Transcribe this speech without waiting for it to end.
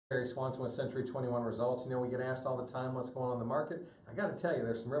Terry Swanson with Century 21 Results. You know, we get asked all the time what's going on in the market. I got to tell you,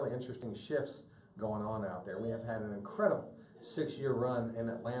 there's some really interesting shifts going on out there. We have had an incredible 6-year run in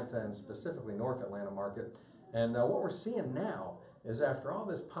Atlanta and specifically North Atlanta market. And what we're seeing now is after all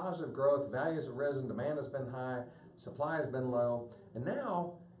this positive growth, values have risen, demand has been high, supply has been low. And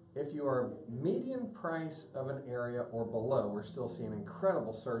now, if you are median price of an area or below, we're still seeing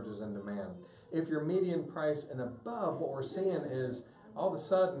incredible surges in demand. If you're median price and above, what we're seeing is all of a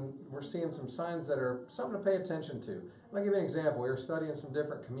sudden, we're seeing some signs that are something to pay attention to. I'll give you an example. We were studying some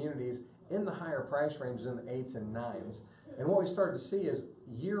different communities in the higher price ranges in the 8s and 9s. And what we started to see is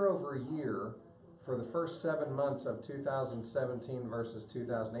year over year, for the first 7 months of 2017 versus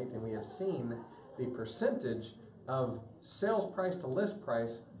 2018, we have seen the percentage of sales price to list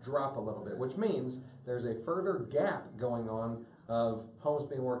price drop a little bit, which means there's a further gap going on of homes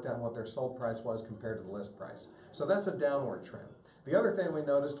being worked out and what their sold price was compared to the list price. So that's a downward trend. The other thing we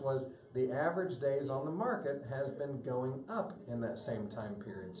noticed was the average days on the market has been going up in that same time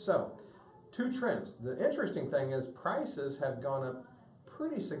period. So, two trends. The interesting thing is prices have gone up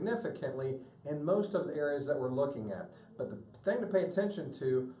pretty significantly in most of the areas that we're looking at. But the thing to pay attention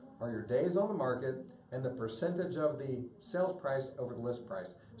to are your days on the market and the percentage of the sales price over the list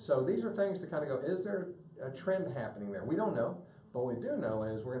price. So these are things to kind of go, is there a trend happening there? We don't know, but what we do know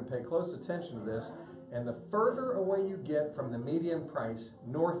is we're going to pay close attention to this, and the further away you get from the median price,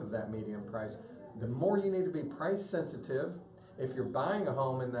 north of that median price, the more you need to be price sensitive. If you're buying a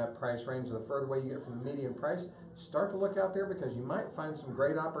home in that price range, the further away you get from the median price, start to look out there because you might find some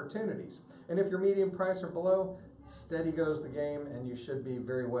great opportunities. And if your median price or below, steady goes the game, and you should be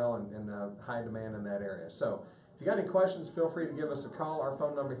very well in high demand in that area. So if you got any questions, feel free to give us a call. Our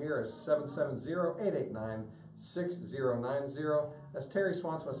phone number here is 770-889-6090. That's Terry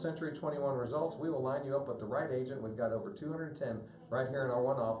Swanson with Century 21 Results. We will line you up with the right agent. We've got over 210 right here in our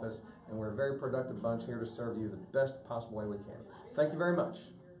one office, and we're a very productive bunch here to serve you the best possible way we can. Thank you very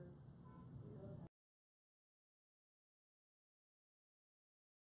much.